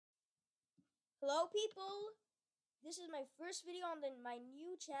Hello, people. This is my first video on my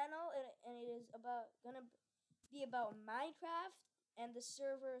new channel, and it is gonna be about Minecraft and the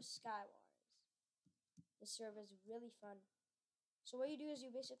server Skywars. The server is really fun. So what you do is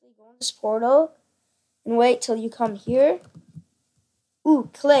you basically go in this portal and wait till you come here. Ooh,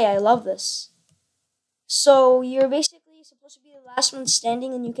 clay! I love this. So you're basically supposed to be the last one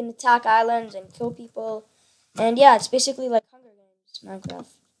standing, and you can attack islands and kill people. And yeah, it's basically like Hunger Games, Minecraft.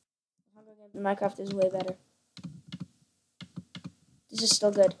 Hunger Games in Minecraft is way better. This is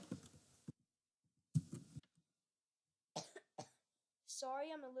still good.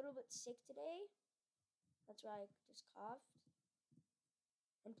 Sorry, I'm a little bit sick today. That's why I just coughed.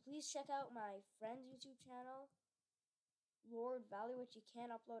 And please check out my friend's YouTube channel, Lord Valley, which he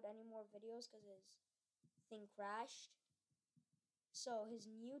can't upload any more videos because his thing crashed. So his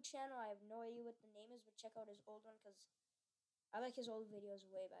new channel, I have no idea what the name is, but check out his old one because I like his old videos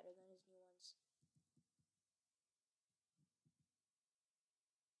way better than his new ones.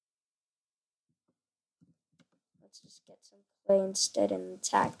 Let's just get some clay instead and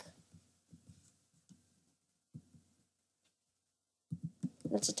attack.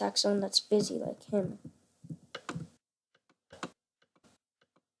 Let's attack someone that's busy like him.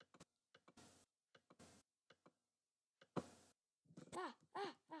 Ah,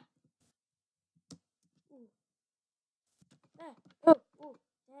 ah, ah. Ooh. Ah, oh, ooh,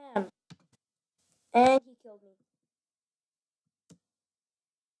 damn. And he killed me.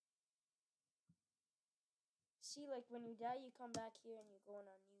 See, like when you die, you come back here and you go on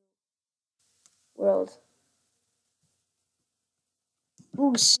a new world.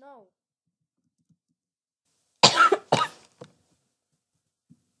 Ooh, snow. I'm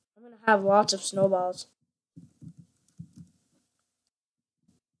gonna have lots of snowballs.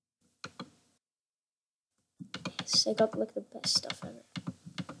 Yes, I got like the best stuff ever.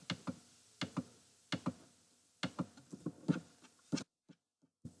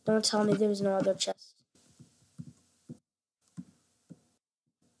 Don't tell me there's no other chest.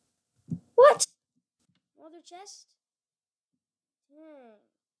 What? No other chest?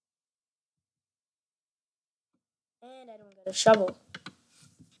 And I don't get a shovel.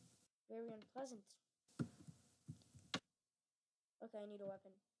 Very unpleasant. Okay, I need a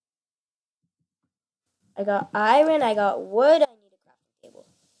weapon. I got iron, I got wood, I need a crafting table.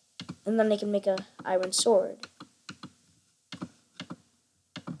 And then I can make a iron sword.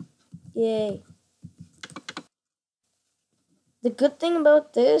 Yay. The good thing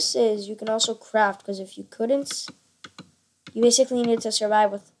about this is you can also craft, because if you couldn't, you basically need to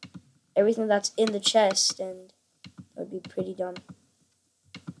survive with everything that's in the chest, and that would be pretty dumb.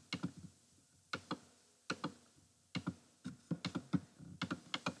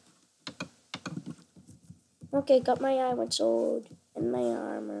 Okay, got my iron sword and my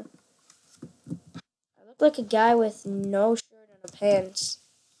armor. I look like a guy with no shirt and a pants.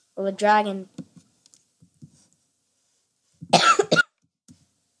 Well, a dragon.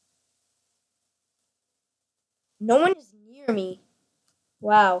 No one is near me.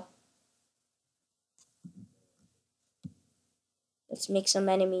 Wow. Let's make some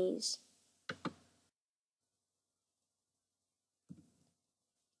enemies.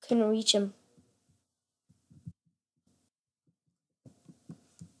 Couldn't reach him.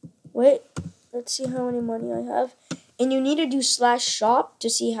 Wait, let's see how many money I have. And you need to do /shop to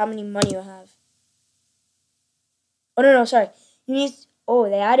see how many money you have. Oh, no, sorry. You need,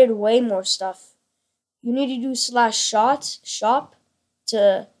 they added way more stuff. You need to do /shop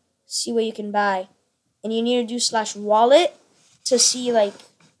to see what you can buy. And you need to do /wallet to see, like,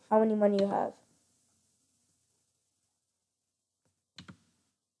 how many money you have.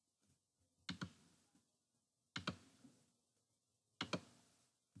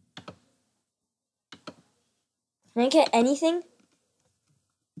 Can I get anything?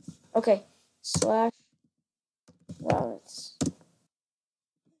 Okay. /wallets.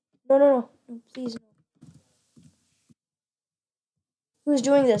 No, please no. Who's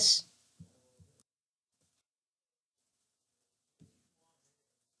doing this?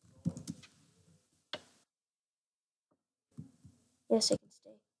 Yes, I can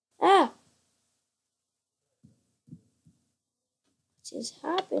stay. Ah! What is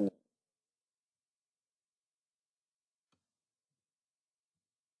happening?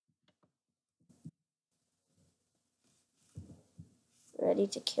 Ready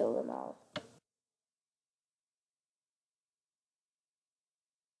to kill them all.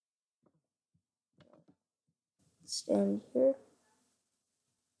 Stand here.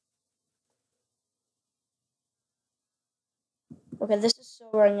 Okay, this is so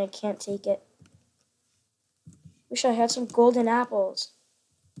boring, I can't take it. Wish I had some golden apples.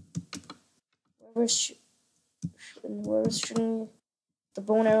 Whoever's shooting the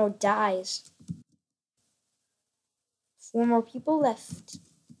bow and arrow dies. 4 more people left.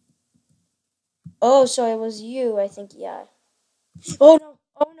 Oh, so it was you, I think, yeah. Oh no,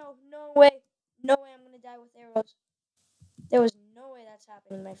 no way. No way I'm gonna die with arrows. There was no way that's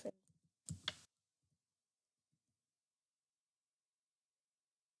happening, my friend.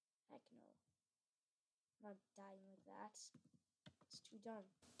 Heck no. I'm not dying like that. It's too dumb.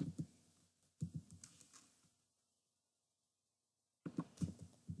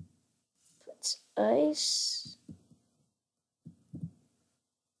 Put ice.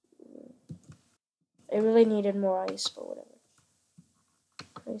 I really needed more ice, but whatever.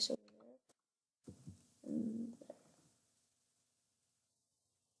 Ice over there. And there.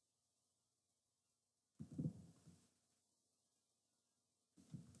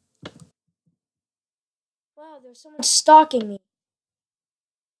 Wow, there's someone stalking me.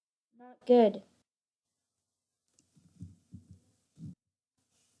 Not good.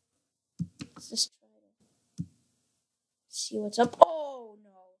 Let's just try to see what's up. Oh no.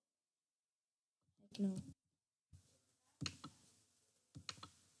 Heck no.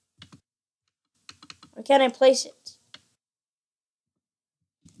 Why can't I place it?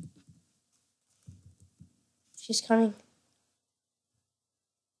 She's coming.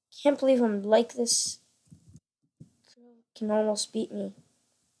 Can't believe I'm like this. Girl can almost beat me.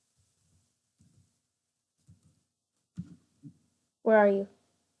 Where are you?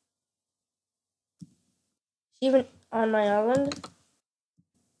 She's even on my island?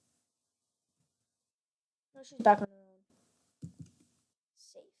 No, she's back on her own.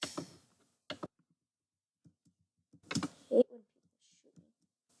 Safe. Hate when people shoot me.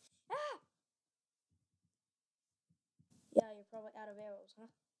 Ah! Yeah, you're probably out of arrows, huh?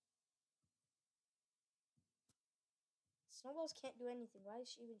 Snowballs can't do anything. Why is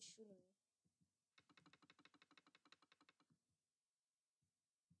she even shooting me?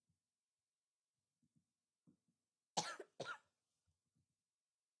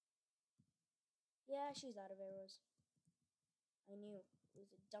 Yeah, she's out of arrows. I knew. It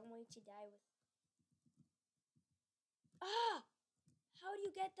was a dumb way to die with. Ah! How do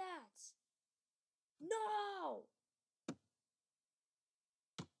you get that? No!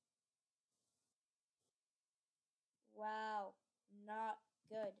 Wow. Not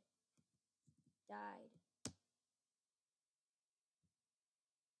good. Died.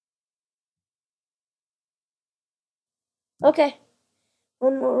 Okay.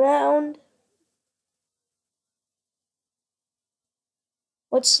 One more round.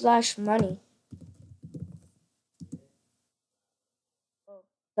 What's slash money? Oh,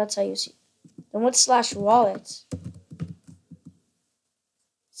 that's how you see. Then what's slash wallet?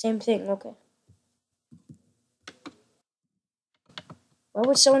 Same thing, okay. Why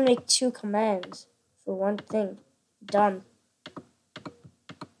would someone make 2 commands for one thing? Dumb.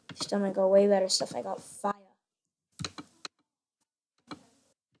 This time I got way better stuff. I got fire.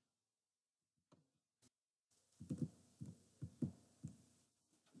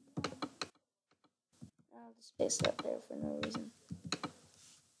 I'll just place that there for no reason.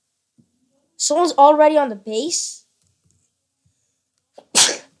 Someone's already on the base?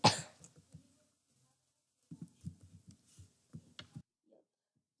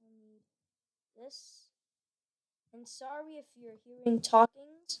 This. And sorry if you're hearing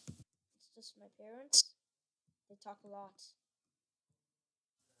talkings. It's just my parents. They talk a lot.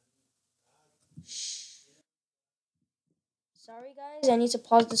 Shh. Sorry guys, I need to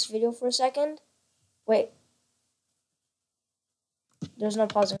pause this video for a second. Wait. There's no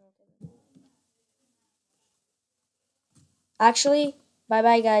pausing. Actually,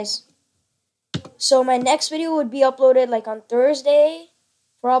 bye-bye guys. So my next video would be uploaded like on Thursday,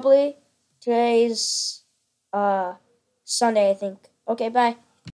 probably. Today's Sunday, I think. Okay, bye.